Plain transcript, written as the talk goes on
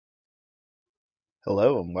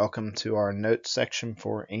Hello and welcome to our notes section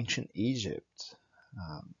for ancient Egypt.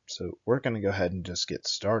 So we're going to go ahead and just get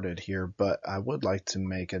started here, but I would like to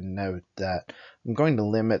make a note that I'm going to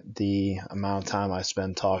limit the amount of time I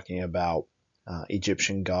spend talking about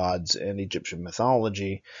Egyptian gods and Egyptian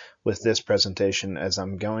mythology with this presentation, as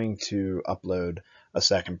I'm going to upload a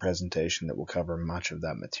second presentation that will cover much of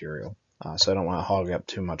that material. So I don't want to hog up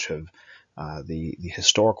too much of the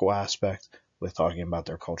historical aspect with talking about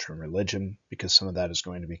their culture and religion, because some of that is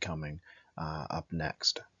going to be coming up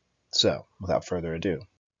next. So, without further ado,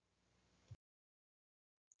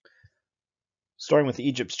 starting with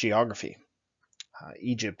Egypt's geography.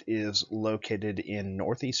 Egypt is located in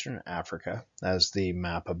northeastern Africa, as the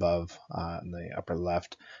map above in the upper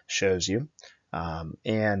left shows you.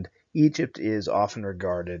 And Egypt is often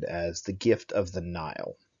regarded as the gift of the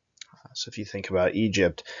Nile. So, if you think about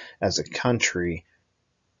Egypt as a country,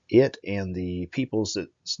 it and the peoples that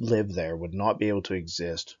live there would not be able to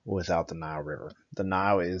exist without the Nile River. The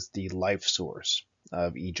Nile is the life source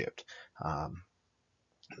of Egypt,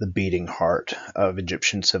 the beating heart of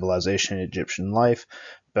Egyptian civilization, Egyptian life,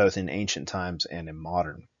 both in ancient times and in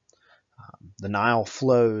modern. The Nile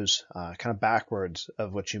flows kind of backwards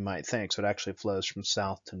of what you might think, so it actually flows from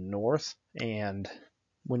south to north. And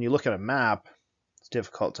when you look at a map, it's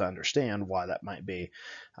difficult to understand why that might be.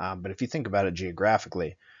 But if you think about it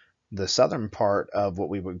geographically, the southern part of what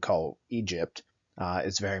we would call Egypt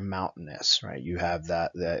is very mountainous, right? You have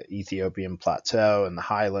the Ethiopian plateau and the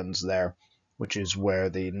highlands there, which is where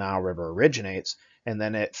the Nile River originates, and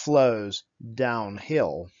then it flows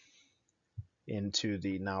downhill into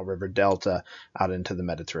the Nile River Delta out into the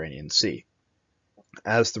Mediterranean Sea.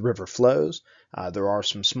 As the river flows, there are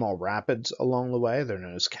some small rapids along the way. They're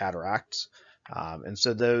known as cataracts. And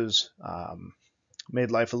so those made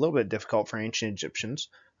life a little bit difficult for ancient Egyptians.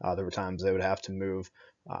 There were times they would have to move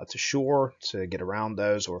to shore to get around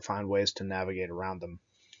those or find ways to navigate around them.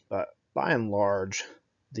 But by and large,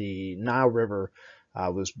 the Nile River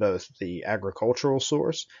was both the agricultural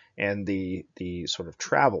source and the sort of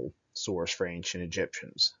travel source for ancient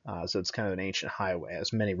Egyptians. So it's kind of an ancient highway,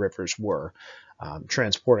 as many rivers were.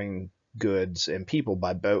 Transporting goods and people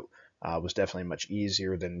by boat was definitely much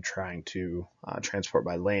easier than trying to transport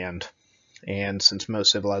by land. And since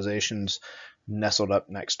most civilizations nestled up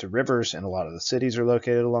next to rivers and a lot of the cities are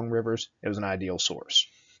located along rivers, it was an ideal source.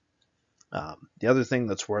 The other thing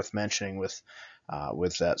that's worth mentioning with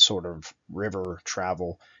that sort of river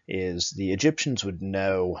travel is the Egyptians would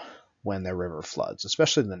know when their river floods,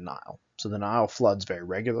 especially the Nile. So the Nile floods very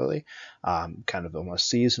regularly, kind of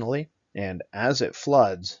almost seasonally. And as it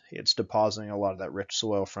floods, it's depositing a lot of that rich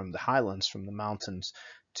soil from the highlands, from the mountains,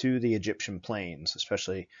 to the Egyptian plains,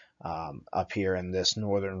 especially up here in this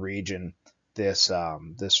northern region, this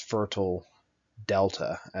fertile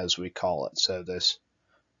delta, as we call it. So this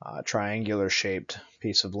triangular shaped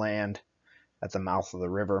piece of land at the mouth of the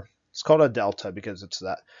river. It's called a delta because it's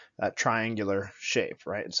that triangular shape,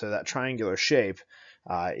 right? And so that triangular shape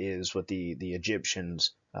is what the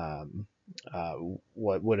Egyptians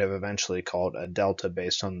what would have eventually called a delta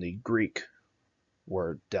based on the Greek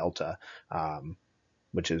word delta,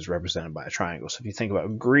 which is represented by a triangle. So if you think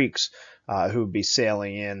about Greeks who would be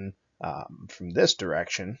sailing in from this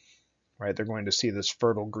direction, right, they're going to see this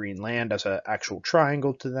fertile green land as an actual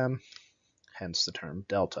triangle to them, hence the term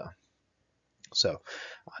delta. So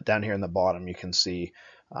down here in the bottom, you can see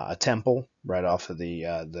a temple right off of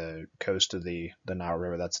the coast of the Nile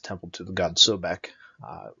River. That's a temple to the god Sobek,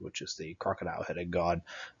 which is the crocodile-headed god,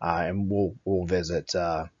 and we'll visit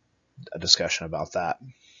a discussion about that.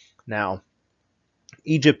 Now,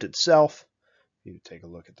 Egypt itself, if you take a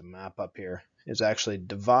look at the map up here, is actually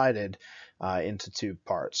divided into two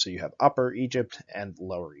parts. So you have Upper Egypt and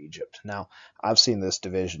Lower Egypt. Now, I've seen this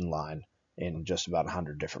division line in just about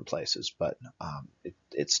 100 different places, but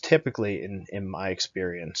it's typically, in my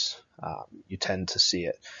experience, you tend to see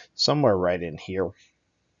it somewhere right in here,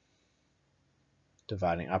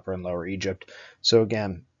 dividing Upper and Lower Egypt. So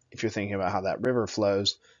again, if you're thinking about how that river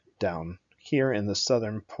flows, down here in the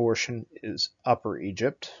southern portion is Upper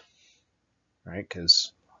Egypt, right?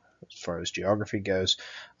 Because as far as geography goes,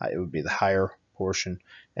 it would be the higher portion.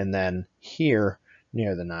 And then here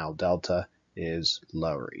near the Nile Delta is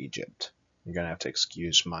Lower Egypt. You're going to have to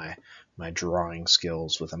excuse my drawing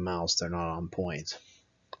skills with a mouse. They're not on point.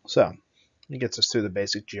 So it gets us through the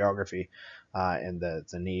basic geography and the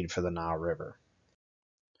need for the Nile River.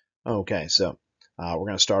 Okay, so we're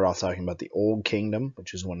going to start off talking about the Old Kingdom,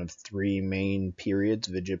 which is one of three main periods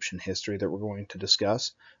of Egyptian history that we're going to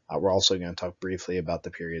discuss. We're also going to talk briefly about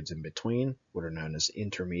the periods in between, what are known as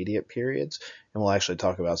intermediate periods, and we'll actually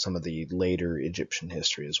talk about some of the later Egyptian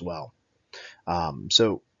history as well.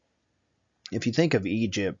 So if you think of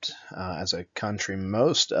Egypt as a country,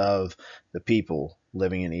 most of the people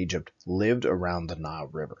living in Egypt lived around the Nile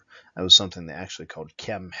River. That was something they actually called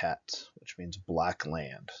Kemhet, which means black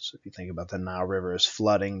land. So if you think about the Nile River as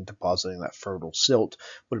flooding, depositing that fertile silt,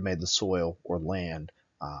 would have made the soil or land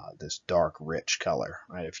this dark, rich color.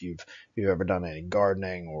 Right? If you've ever done any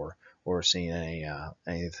gardening or seen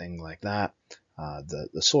anything like that,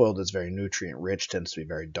 the soil that's very nutrient rich tends to be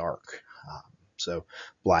very dark. So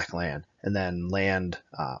black land, and then land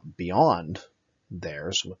beyond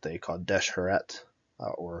there's what they call Desheret,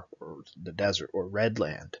 or the desert, or red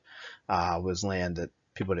land, was land that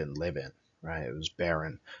people didn't live in. Right, it was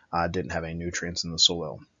barren, didn't have any nutrients in the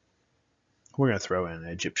soil. We're going to throw in an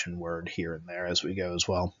Egyptian word here and there as we go as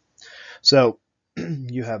well. So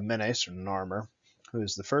you have Menes or Narmer, who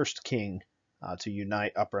is the first king to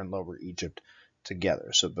unite Upper and Lower Egypt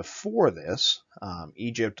together. So before this,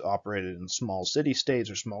 Egypt operated in small city-states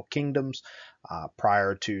or small kingdoms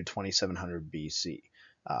prior to 2700 BC.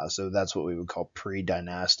 So that's what we would call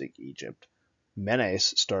pre-dynastic Egypt.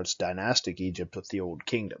 Menes starts dynastic Egypt with the Old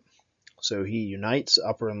Kingdom. So he unites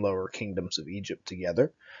upper and lower kingdoms of Egypt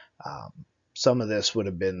together. Some of this would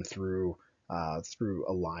have been through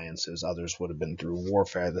alliances. Others would have been through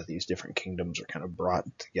warfare, that these different kingdoms are kind of brought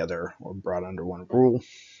together or brought under one rule.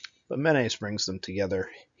 But Menes brings them together.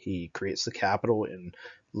 He creates the capital in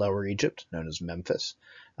Lower Egypt, known as Memphis.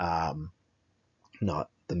 Not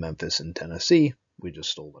the Memphis in Tennessee. We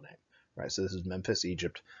just stole the name. Right, so this is Memphis,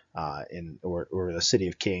 Egypt, or the City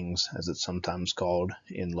of Kings, as it's sometimes called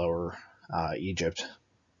in Lower Egypt.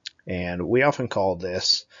 And we often call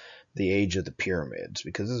this the age of the pyramids,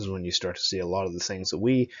 because this is when you start to see a lot of the things that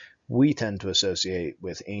we tend to associate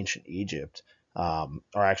with ancient Egypt are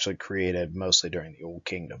actually created mostly during the Old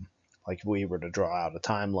Kingdom. Like if we were to draw out a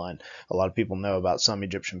timeline, a lot of people know about some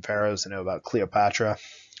Egyptian pharaohs. They know about Cleopatra.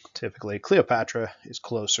 Typically, Cleopatra is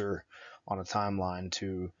closer on a timeline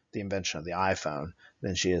to the invention of the iPhone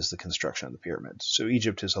than she is the construction of the pyramids. So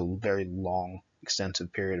Egypt is a very long,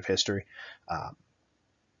 extensive period of history.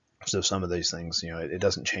 So some of these things, it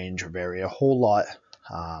doesn't change or vary a whole lot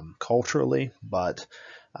culturally, but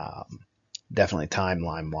definitely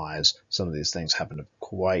timeline-wise, some of these things happened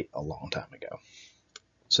quite a long time ago.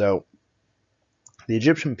 So the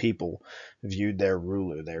Egyptian people viewed their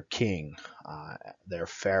ruler, their king, their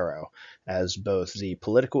pharaoh, as both the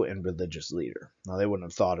political and religious leader. Now, they wouldn't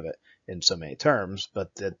have thought of it in so many terms,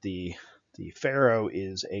 but that the pharaoh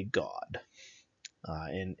is a god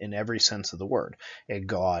in every sense of the word, a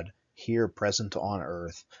god here present on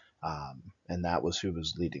earth, and that was who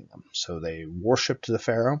was leading them. So they worshipped the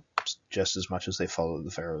pharaoh just as much as they followed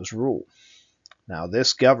the pharaoh's rule. Now,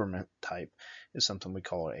 this government type is something we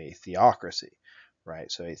call a theocracy,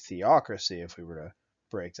 right? So a theocracy, if we were to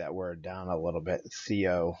break that word down a little bit,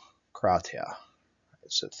 theokratia.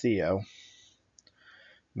 So theo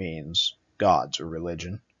means gods or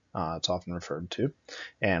religion. It's often referred to.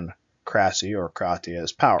 And krasi or kratia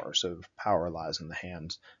is power. So power lies in the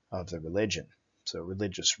hands of the religion. So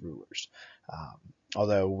religious rulers.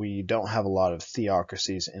 Although we don't have a lot of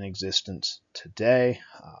theocracies in existence today,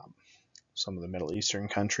 some of the Middle Eastern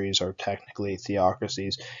countries are technically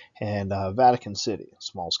theocracies, and Vatican City, the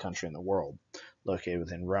smallest country in the world, located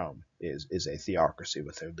within Rome, is a theocracy,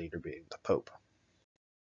 with their leader being the Pope.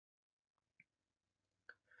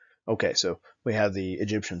 Okay, so we have the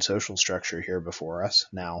Egyptian social structure here before us.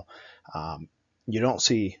 Now, you don't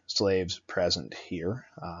see slaves present here.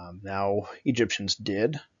 Now, Egyptians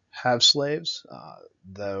did have slaves,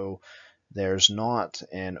 though there's not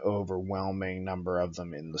an overwhelming number of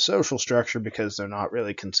them in the social structure because they're not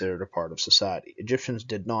really considered a part of society. Egyptians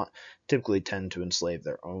did not typically tend to enslave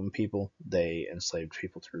their own people. They enslaved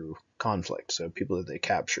people through conflict, so people that they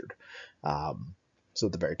captured. So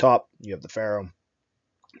at the very top, you have the pharaoh.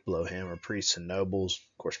 Below him are priests and nobles.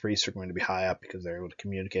 Of course, priests are going to be high up because they're able to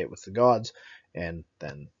communicate with the gods, and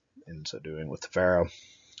then in so doing with the pharaoh.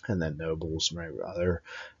 And then nobles, right, other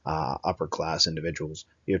upper class individuals.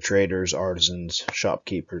 You have traders, artisans,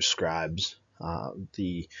 shopkeepers, scribes,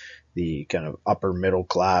 the kind of upper middle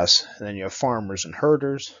class. And then you have farmers and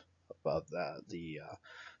herders. Above that,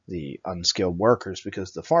 the unskilled workers,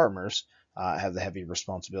 because the farmers have the heavy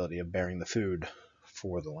responsibility of bearing the food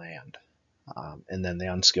for the land. And then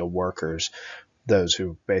the unskilled workers, those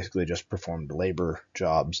who basically just performed labor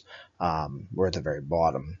jobs, were at the very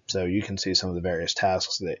bottom. So you can see some of the various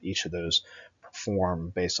tasks that each of those perform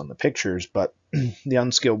based on the pictures, but the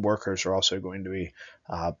unskilled workers are also going to be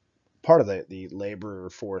part of the labor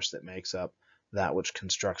force that makes up that which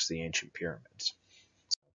constructs the ancient pyramids.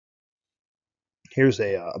 Here's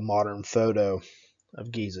a modern photo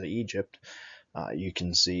of Giza, Egypt. You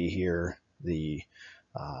can see here the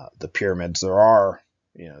pyramids. There are,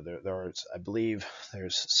 there's, I believe,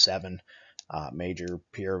 there's 7 major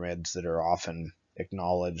pyramids that are often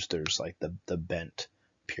acknowledged. There's like the bent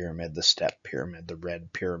pyramid, the step pyramid, the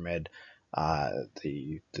red pyramid,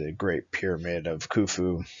 the Great Pyramid of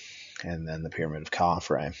Khufu, and then the Pyramid of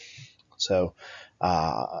Khafre. So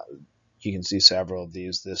you can see several of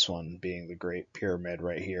these. This one being the Great Pyramid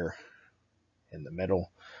right here in the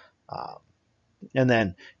middle. And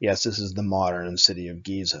then, yes, this is the modern city of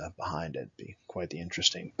Giza behind it. Be quite the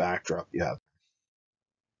interesting backdrop you have.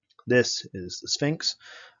 This is the Sphinx.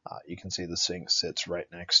 You can see the Sphinx sits right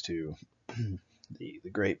next to the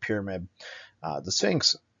Great Pyramid. The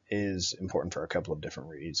Sphinx is important for a couple of different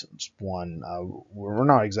reasons. One, we're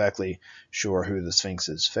not exactly sure who the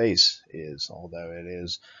Sphinx's face is, although it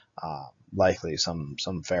is likely some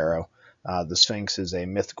pharaoh. The Sphinx is a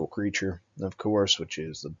mythical creature, of course, which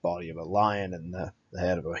is the body of a lion and the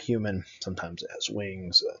head of a human. Sometimes it has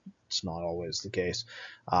wings. It's not always the case.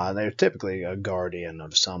 They're typically a guardian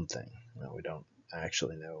of something. We don't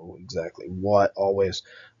actually know exactly what always,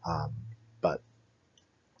 but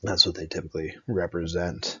that's what they typically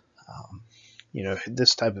represent.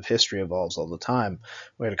 This type of history evolves all the time.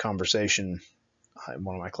 We had a conversation in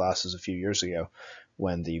one of my classes a few years ago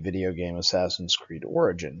when the video game Assassin's Creed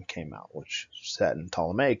Origin came out, which is set in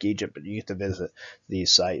Ptolemaic Egypt, but you get to visit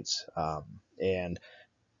these sites. And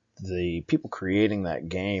the people creating that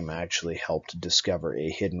game actually helped discover a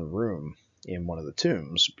hidden room in one of the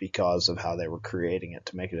tombs because of how they were creating it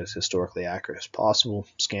to make it as historically accurate as possible.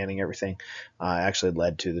 Scanning everything actually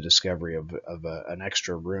led to the discovery of an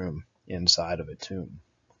extra room inside of a tomb,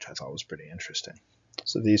 which I thought was pretty interesting.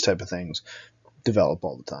 So these type of things develop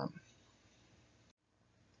all the time.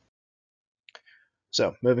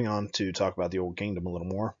 So moving on to talk about the Old Kingdom a little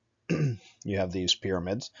more. You have these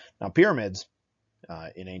pyramids. Now pyramids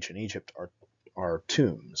in ancient Egypt are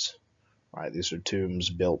tombs. Right, these are tombs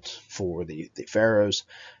built for the pharaohs.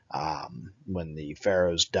 When the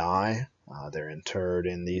pharaohs die, they're interred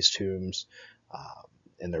in these tombs,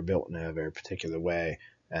 and they're built in a very particular way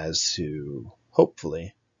as to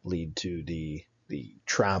hopefully lead to the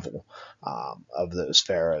travel of those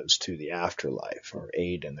pharaohs to the afterlife, or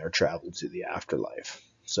aid in their travel to the afterlife.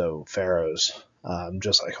 So pharaohs,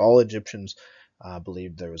 just like all Egyptians,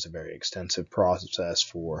 believed there was a very extensive process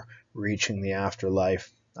for reaching the afterlife.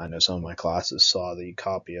 I know some of my classes saw the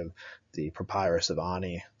copy of the Papyrus of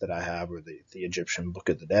Ani that I have, or the Egyptian Book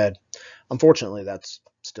of the Dead. Unfortunately, that's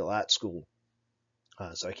still at school,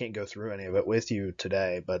 so I can't go through any of it with you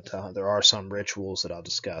today, but there are some rituals that I'll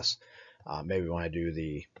discuss maybe when I do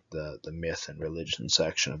the myth and religion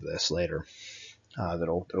section of this later.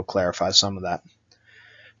 That'll clarify some of that.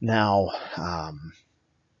 Now,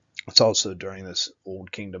 it's also during this Old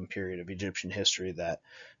Kingdom period of Egyptian history that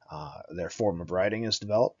their form of writing is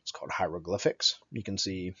developed. It's called hieroglyphics. You can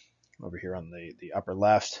see over here on the upper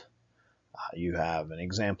left, you have an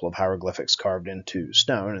example of hieroglyphics carved into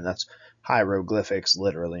stone, and that's hieroglyphics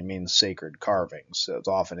literally means sacred carvings, so it's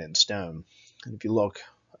often in stone. And if you look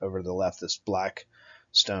over to the left, this black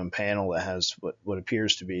stone panel that has what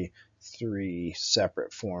appears to be 3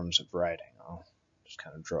 separate forms of writing. I'll just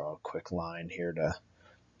kind of draw a quick line here to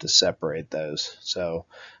separate those. So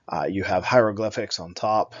you have hieroglyphics on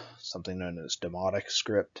top, something known as Demotic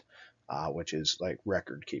script, which is like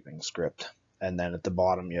record keeping script. And then at the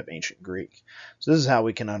bottom you have ancient Greek. So this is how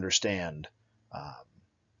we can understand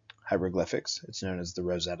hieroglyphics. It's known as the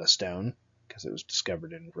Rosetta Stone because it was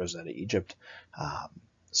discovered in Rosetta, Egypt.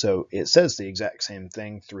 So it says the exact same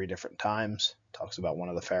thing 3 different times. It talks about one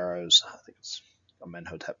of the pharaohs. I think it's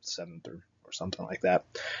Amenhotep VII or something like that.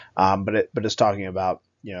 But it's talking about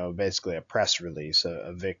basically a press release,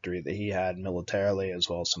 a victory that he had militarily, as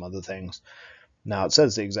well as some other things. Now it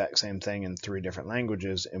says the exact same thing in 3 different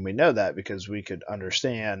languages, and we know that because we could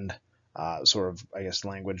understand sort of, I guess,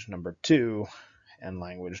 language number 2 and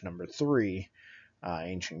language number 3,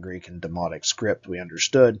 ancient Greek and Demotic script we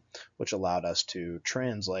understood, which allowed us to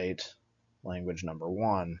translate language number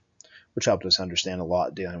 1, which helped us understand a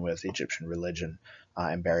lot dealing with Egyptian religion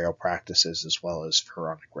and burial practices, as well as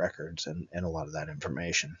pharaonic records and a lot of that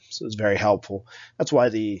information. So it's very helpful. That's why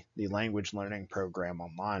the language learning program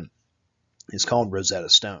online is called Rosetta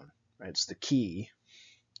Stone. Right? It's the key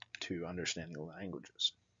to understanding the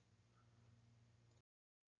languages.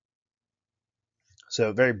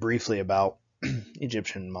 So very briefly about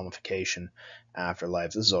Egyptian mummification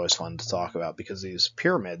afterlife. This is always fun to talk about because these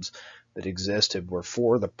pyramids that existed were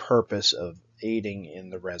for the purpose of aiding in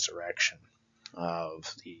the resurrection.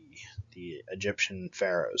 of the Egyptian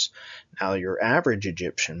pharaohs. Now, your average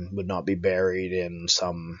Egyptian would not be buried in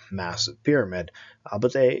some massive pyramid,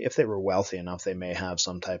 but if they were wealthy enough, they may have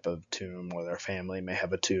some type of tomb, or their family may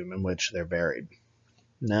have a tomb in which they're buried.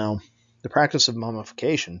 Now, the practice of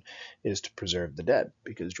mummification is to preserve the dead,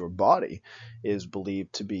 because your body is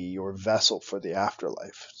believed to be your vessel for the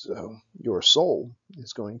afterlife. So your soul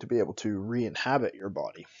is going to be able to re-inhabit your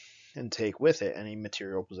body and take with it any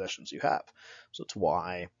material possessions you have. So it's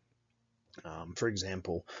why, for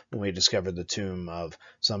example, when we discovered the tomb of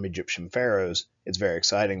some Egyptian pharaohs, it's very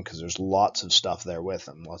exciting because there's lots of stuff there with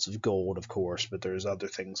them. Lots of gold, of course, but there's other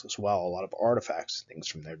things as well, a lot of artifacts, things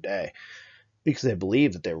from their day, because they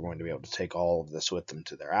believed that they were going to be able to take all of this with them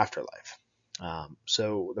to their afterlife.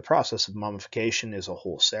 So the process of mummification is a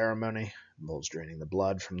whole ceremony. It involves draining the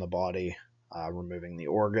blood from the body, removing the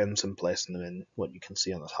organs and placing them in what you can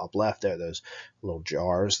see on the top left there, those little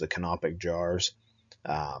jars, the canopic jars.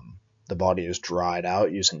 The body is dried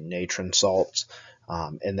out using natron salts,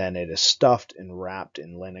 and then it is stuffed and wrapped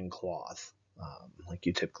in linen cloth, like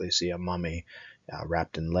you typically see a mummy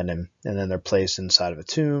wrapped in linen, and then they're placed inside of a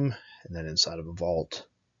tomb, and then inside of a vault,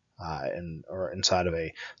 or inside of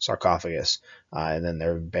a sarcophagus, and then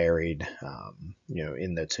they're buried,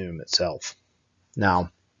 in the tomb itself.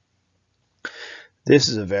 Now, this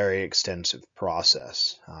is a very extensive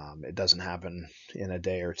process. It doesn't happen in a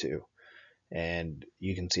day or two. And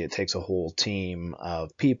you can see it takes a whole team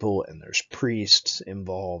of people, and there's priests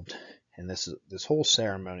involved. And this whole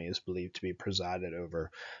ceremony is believed to be presided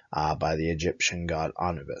over by the Egyptian god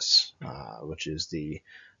Anubis, which is the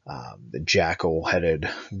jackal-headed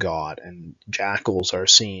god. And jackals are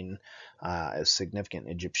seen as significant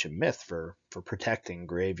Egyptian myth for protecting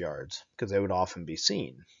graveyards, because they would often be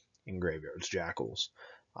seen in graveyards, jackals.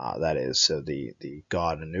 That is, so the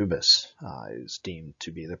god Anubis is deemed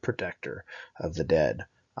to be the protector of the dead,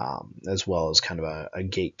 as well as kind of a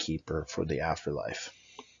gatekeeper for the afterlife.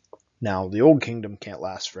 Now, the Old Kingdom can't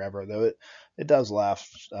last forever, though it does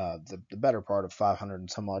last the better part of 500 and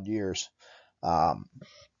some odd years. And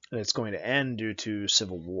it's going to end due to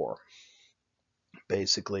civil war.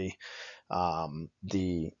 Basically,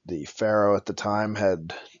 the pharaoh at the time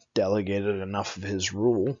had delegated enough of his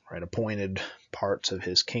rule, right, appointed parts of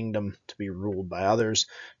his kingdom to be ruled by others,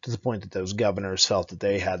 to the point that those governors felt that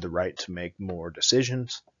they had the right to make more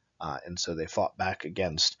decisions, and so they fought back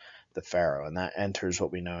against the pharaoh, and that enters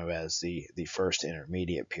what we know as the first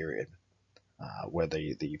intermediate period, where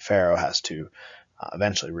the pharaoh has to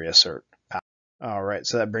eventually reassert power. All right,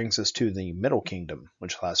 so that brings us to the Middle Kingdom,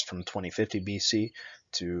 which lasts from 2050 BC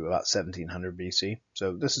to about 1700 BC.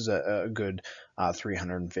 So this is a good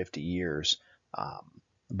 350 years.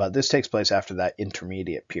 But this takes place after that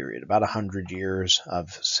intermediate period, about 100 years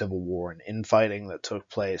of civil war and infighting that took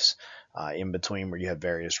place in between, where you have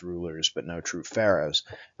various rulers but no true pharaohs.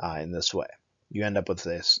 In this way, you end up with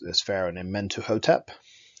this pharaoh named Mentuhotep,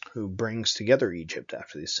 who brings together Egypt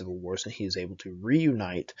after these civil wars, and he is able to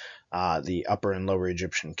reunite the upper and lower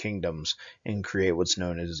Egyptian kingdoms and create what's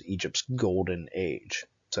known as Egypt's Golden Age.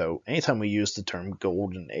 So anytime we use the term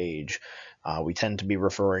Golden Age, we tend to be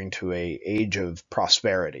referring to an age of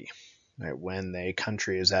prosperity, right, when a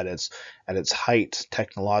country is at its height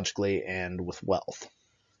technologically and with wealth.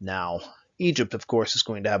 Now, Egypt, of course, is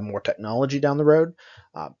going to have more technology down the road,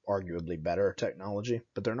 arguably better technology,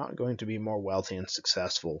 but they're not going to be more wealthy and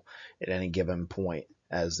successful at any given point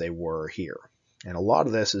as they were here. And a lot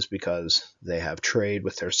of this is because they have trade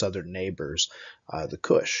with their southern neighbors, the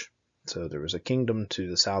Kush. So there was a kingdom to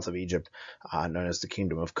the south of Egypt known as the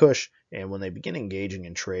Kingdom of Kush, and when they begin engaging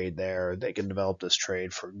in trade there, they can develop this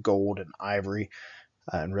trade for gold and ivory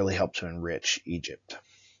and really help to enrich Egypt.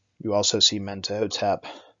 You also see Mentuhotep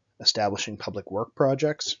establishing public work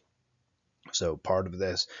projects. So part of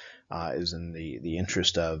this is in the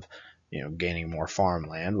interest of gaining more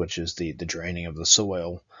farmland, which is the draining of the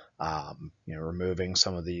soil, removing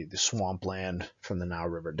some of the swampland from the Nile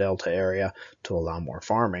River Delta area to allow more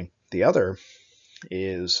farming. The other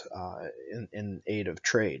is in aid of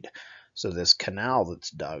trade. So this canal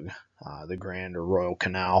that's dug, the Grand or Royal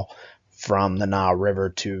Canal, from the Nile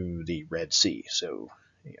River to the Red Sea. So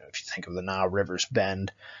if you think of the Nile River's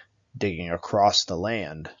bend, digging across the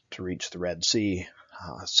land to reach the Red Sea,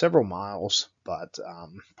 several miles, but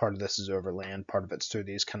part of this is overland, part of it's through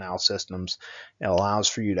these canal systems. It allows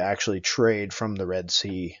for you to actually trade from the Red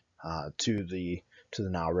Sea to the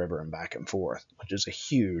Nile River and back and forth, which is a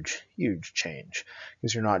huge, huge change,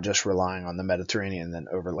 because you're not just relying on the Mediterranean and then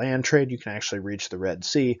overland trade. You can actually reach the Red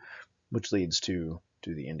Sea, which leads to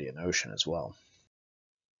the Indian Ocean as well.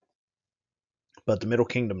 But the Middle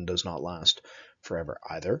Kingdom does not last forever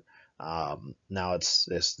either. Now it's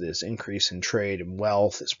this increase in trade and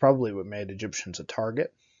wealth is probably what made Egyptians a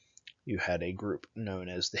target. You had a group known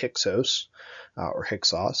as the Hyksos, or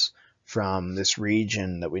Hyksos, from this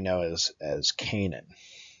region that we know as Canaan.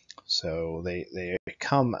 So they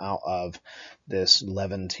come out of this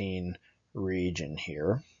Levantine region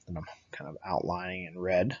here that I'm kind of outlining in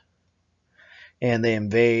red. And they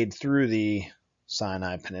invade through the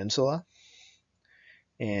Sinai Peninsula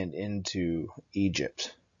and into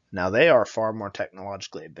Egypt. Now they are far more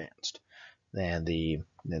technologically advanced than the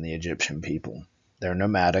Egyptian people. They're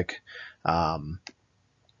nomadic.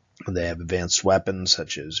 They have advanced weapons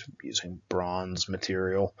such as using bronze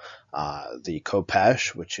material, the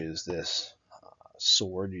khopesh, which is this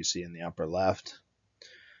sword you see in the upper left,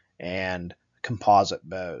 and composite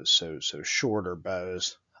bows, so shorter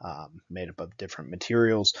bows made up of different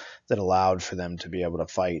materials that allowed for them to be able to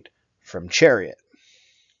fight from chariot.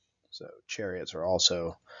 So chariots are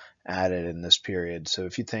also added in this period. So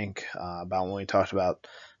if you think about when we talked about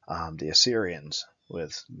the Assyrians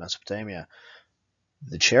with Mesopotamia,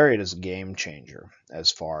 the chariot is a game changer as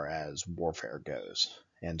far as warfare goes.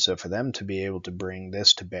 And so for them to be able to bring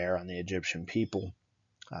this to bear on the Egyptian people,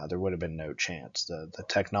 there would have been no chance. The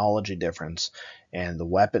technology difference and the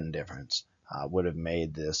weapon difference would have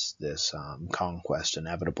made this conquest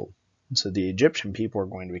inevitable. And so the Egyptian people are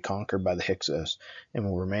going to be conquered by the Hyksos and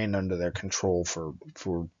will remain under their control for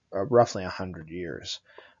roughly 100 years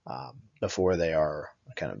before they are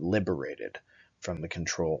kind of liberated from the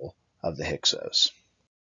control of the Hyksos.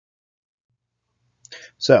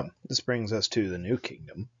 So this brings us to the New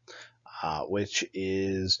Kingdom, which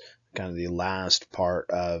is kind of the last part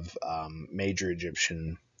of major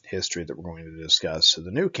Egyptian history that we're going to discuss. So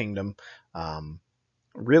the New Kingdom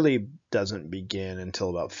really doesn't begin until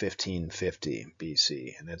about 1550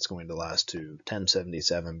 BC, and it's going to last to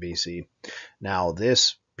 1077 BC. Now,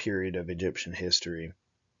 this period of Egyptian history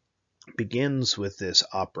begins with this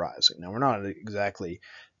uprising. Now, we're not exactly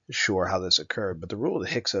sure how this occurred, but the rule of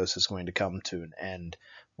the Hyksos is going to come to an end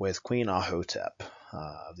with Queen Ahotep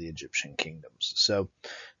of the Egyptian kingdoms. So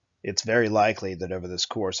it's very likely that over this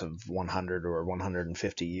course of 100 or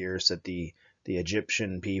 150 years that the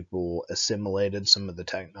Egyptian people assimilated some of the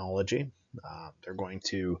technology. They're going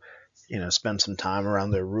to spend some time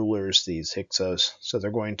around their rulers, these Hyksos. So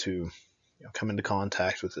they're going to come into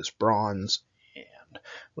contact with this bronze and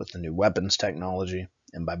with the new weapons technology.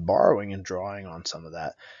 And by borrowing and drawing on some of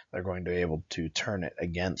that, they're going to be able to turn it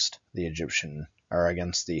against the Egyptian or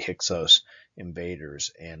against the Hyksos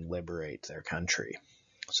invaders and liberate their country.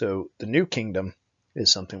 So the New Kingdom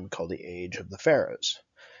is something we call the Age of the Pharaohs,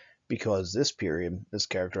 because this period is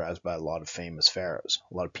characterized by a lot of famous pharaohs,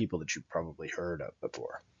 a lot of people that you've probably heard of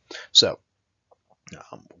before. So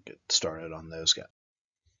we'll get started on those guys.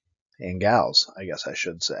 And gals, I guess I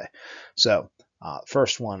should say. So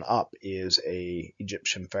first one up is a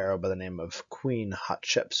Egyptian pharaoh by the name of Queen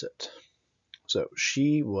Hatshepsut. So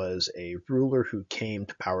she was a ruler who came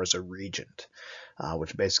to power as a regent,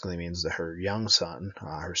 which basically means that her young son,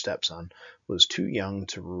 her stepson, was too young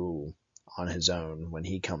to rule on his own when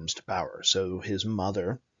he comes to power. So his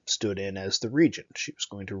mother stood in as the regent. She was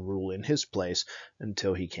going to rule in his place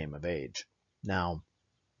until he came of age. Now,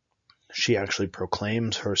 she actually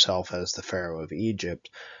proclaims herself as the Pharaoh of Egypt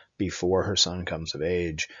before her son comes of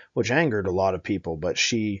age, which angered a lot of people, but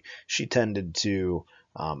she tended to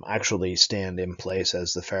actually stand in place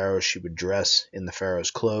as the Pharaoh. She would dress in the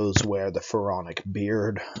Pharaoh's clothes, wear the pharaonic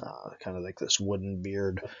beard, kind of like this wooden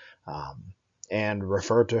beard, and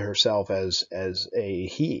refer to herself as a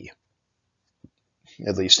he,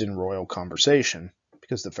 at least in royal conversation,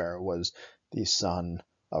 because the Pharaoh was the son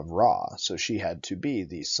of Ra, so she had to be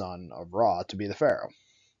the son of Ra to be the Pharaoh.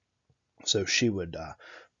 So she would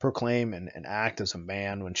proclaim and act as a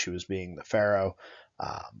man when she was being the Pharaoh,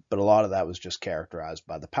 but a lot of that was just characterized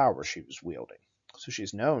by the power she was wielding. So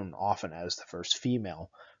she's known often as the first female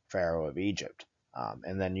Pharaoh of Egypt.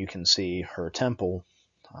 And then you can see her temple,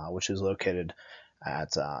 which is located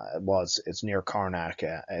at, it's near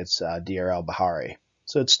Karnak. It's Deir el-Bahari.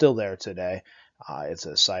 So it's still there today. It's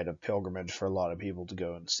a site of pilgrimage for a lot of people to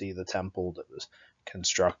go and see the temple that was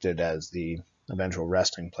constructed as the eventual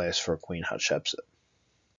resting place for Queen Hatshepsut.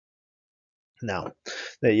 Now,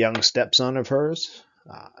 the young stepson of hers,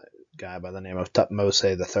 a guy by the name of Thutmose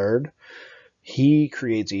III, he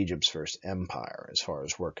creates Egypt's first empire as far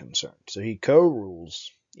as we're concerned. So he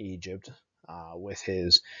co-rules Egypt with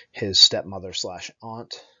his stepmother /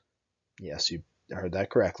 aunt. Yes, you heard that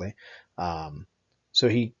correctly. So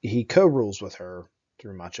he co-rules with her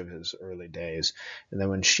through much of his early days. And then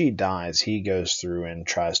when she dies, he goes through and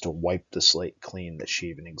tries to wipe the slate clean that she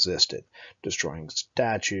even existed, destroying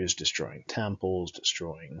statues, destroying temples,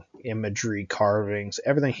 destroying imagery, carvings,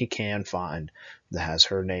 everything he can find that has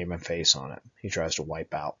her name and face on it. He tries to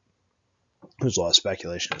wipe out. There's a lot of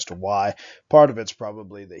speculation as to why. Part of it's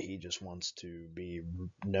probably that he just wants to be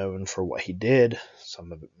known for what he did.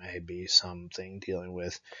 Some of it may be something dealing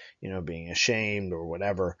with, being ashamed or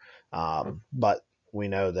whatever. But we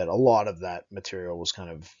know that a lot of that material was kind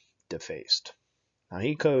of defaced. Now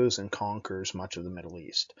he goes and conquers much of the Middle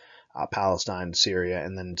East, Palestine, Syria,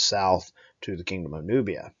 and then south to the Kingdom of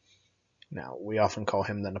Nubia. Now, we often call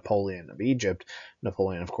him the Napoleon of Egypt,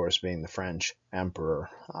 Napoleon, of course, being the French emperor.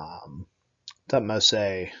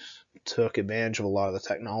 Thutmose took advantage of a lot of the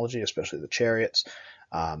technology, especially the chariots,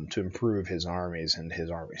 to improve his armies and his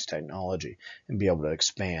army's technology and be able to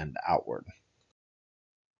expand outward.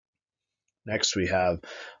 Next, we have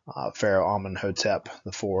Pharaoh Amenhotep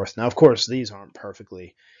IV. Now, of course, these aren't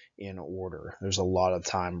perfectly in order. There's a lot of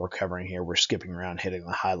time we're covering here. We're skipping around, hitting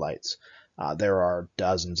the highlights. There are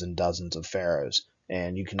dozens and dozens of pharaohs,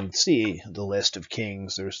 and you can see the list of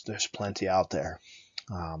kings. There's plenty out there.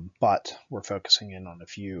 But we're focusing in on a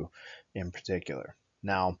few in particular.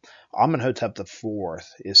 Now, Amenhotep IV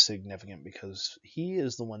is significant because he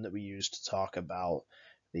is the one that we use to talk about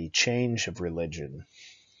the change of religion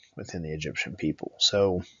within the Egyptian people.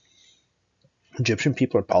 So, Egyptian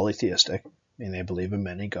people are polytheistic, and they believe in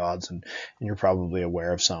many gods, and you're probably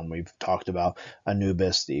aware of some. We've talked about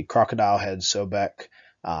Anubis, the crocodile head Sobek.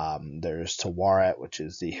 There's Tawaret, which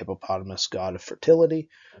is the hippopotamus god of fertility,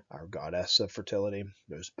 or goddess of fertility.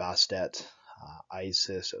 There's Bastet,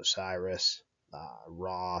 Isis, Osiris,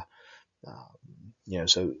 Ra,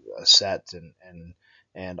 so Set,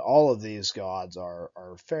 and all of these gods are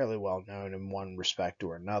fairly well known in one respect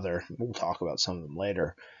or another. We'll talk about some of them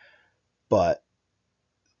later. But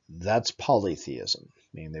that's polytheism,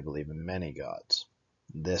 meaning they believe in many gods.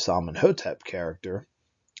 This Amenhotep character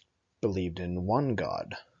believed in one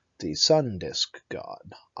god, the sun disk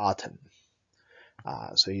god, Aten.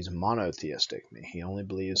 So he's monotheistic. He only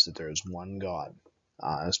believes that there is one god,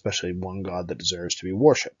 especially one god that deserves to be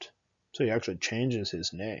worshipped. So he actually changes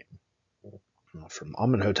his name from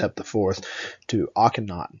Amenhotep IV to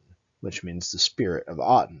Akhenaten, which means the spirit of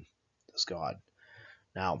Aten, this god.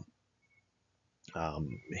 Now,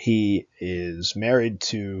 he is married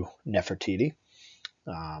to Nefertiti,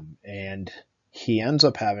 and he ends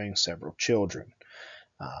up having several children.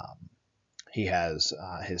 He has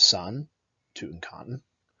his son, Tutankhamun,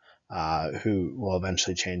 who will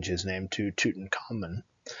eventually change his name to Tutankhamun.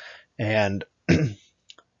 And,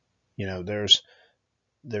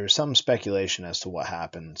 there's some speculation as to what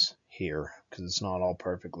happens here, because it's not all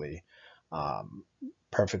perfectly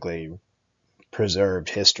preserved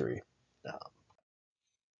history.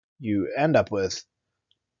 You end up with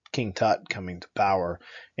King Tut coming to power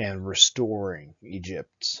and restoring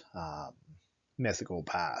Egypt's mythical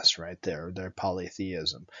past, right? Their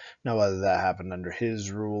polytheism. Now, whether that happened under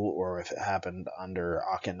his rule or if it happened under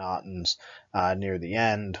Akhenaten's near the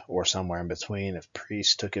end or somewhere in between, if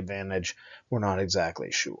priests took advantage, we're not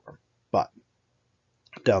exactly sure. But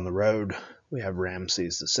down the road, we have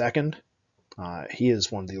Ramses II. He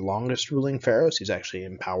is one of the longest ruling pharaohs. He's actually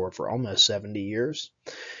in power for almost 70 years,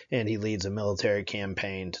 and he leads a military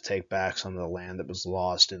campaign to take back some of the land that was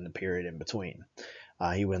lost in the period in between.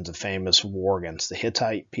 He wins a famous war against the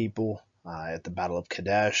Hittite people at the Battle of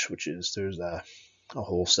Kadesh, there's a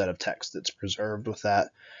whole set of texts that's preserved with that.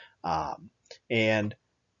 And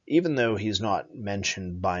even though he's not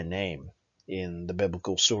mentioned by name in the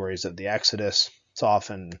biblical stories of the Exodus, it's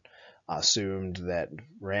often assumed that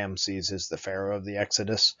Ramses is the pharaoh of the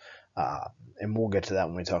Exodus, and we'll get to that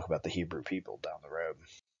when we talk about the Hebrew people down the road.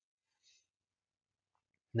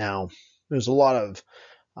 Now, there's a lot of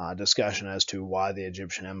discussion as to why the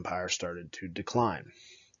Egyptian empire started to decline.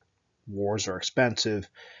 Wars are expensive.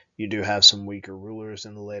 You do have some weaker rulers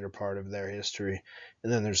in the later part of their history.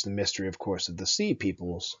 And then there's the mystery, of course, of the Sea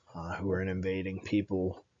Peoples, who are an invading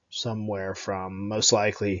people somewhere from, most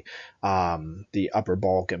likely, the Upper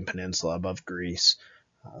Balkan Peninsula above Greece,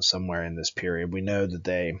 somewhere in this period. We know that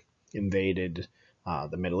they invaded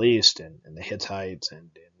the Middle East and the Hittites and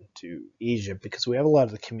into Egypt because we have a lot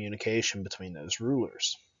of the communication between those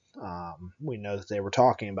rulers. We know that they were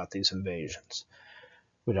talking about these invasions.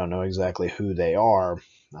 We don't know exactly who they are,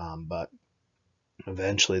 but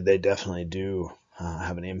eventually they definitely do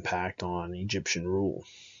have an impact on Egyptian rule.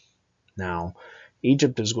 Now,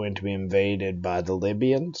 Egypt is going to be invaded by the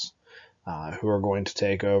Libyans, who are going to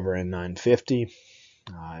take over in 950.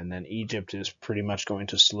 And then Egypt is pretty much going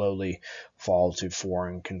to slowly fall to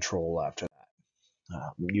foreign control after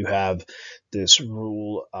that. You have this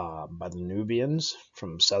rule by the Nubians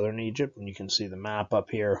from southern Egypt, and you can see the map up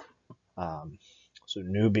here. So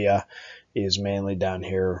Nubia is mainly down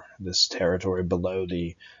here, this territory below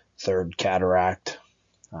the Third Cataract.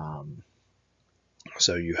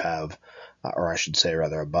 So you have, or I should say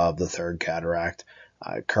rather above the Third Cataract,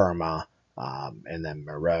 Kerma, and then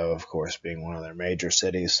Meroe, of course, being one of their major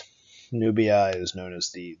cities. Nubia is known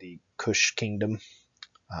as the Kush Kingdom,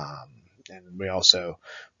 and we also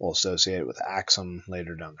will associate it with Axum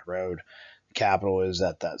later down the road. The capital is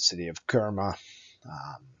at that city of Kerma,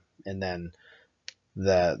 and then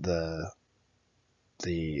the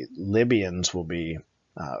Libyans will be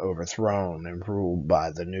overthrown and ruled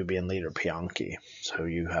by the Nubian leader Pianki. So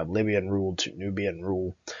you have Libyan rule to Nubian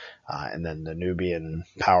rule, and then the Nubian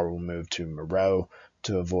power will move to Meroe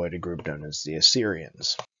to avoid a group known as the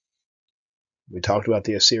Assyrians. We talked about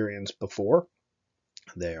the Assyrians before.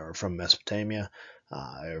 They are from Mesopotamia,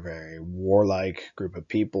 a very warlike group of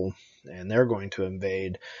people, and they're going to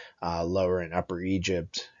invade Lower and Upper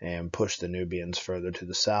Egypt and push the Nubians further to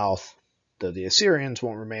the south. Though the Assyrians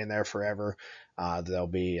won't remain there forever, they'll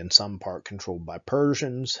be in some part controlled by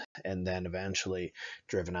Persians and then eventually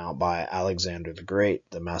driven out by Alexander the Great,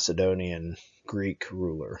 the Macedonian Greek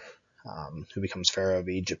ruler, who becomes Pharaoh of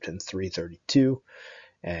Egypt in 332.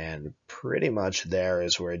 And pretty much there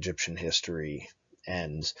is where Egyptian history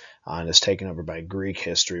ends and is taken over by Greek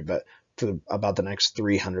history. But for about the next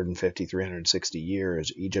 350, 360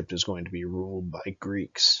 years, Egypt is going to be ruled by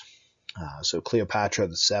Greeks. So Cleopatra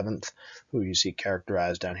VII, who you see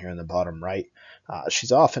characterized down here in the bottom right,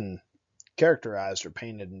 she's often characterized or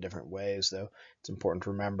painted in different ways, though it's important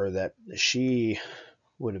to remember that she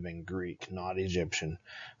would have been Greek, not Egyptian,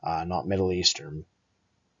 not Middle Eastern.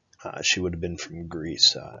 She would have been from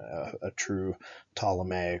Greece, a true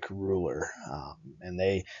Ptolemaic ruler, and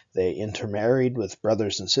they intermarried with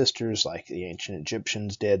brothers and sisters like the ancient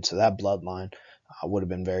Egyptians did. So that bloodline would have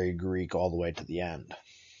been very Greek all the way to the end.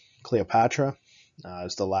 Cleopatra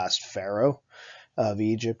is the last pharaoh of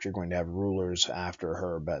Egypt. You're going to have rulers after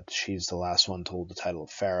her, but she's the last one to hold the title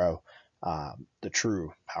of pharaoh, the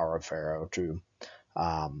true power of pharaoh, true.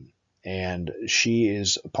 And she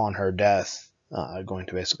is, upon her death, going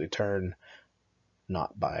to basically turn,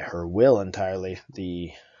 not by her will entirely,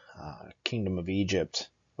 the kingdom of Egypt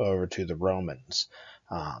over to the Romans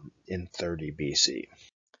in 30 BC.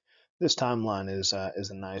 This timeline is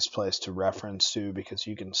a nice place to reference to because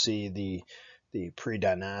you can see the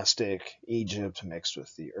pre-dynastic Egypt mixed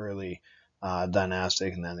with the early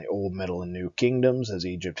dynastic, and then the old, middle, and new kingdoms as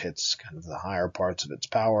Egypt hits kind of the higher parts of its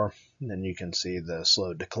power. And then you can see the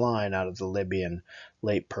slow decline out of the Libyan,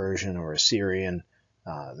 late Persian or Assyrian,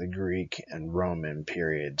 the Greek, and Roman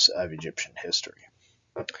periods of Egyptian history.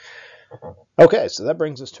 Okay, so that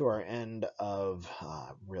brings us to our end of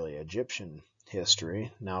really Egyptian history.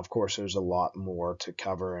 Now, of course, there's a lot more to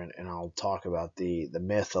cover, and I'll talk about the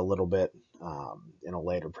myth a little bit in a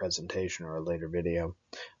later presentation or a later video.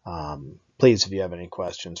 Please, if you have any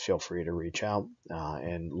questions, feel free to reach out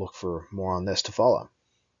and look for more on this to follow.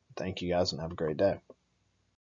 Thank you guys and have a great day.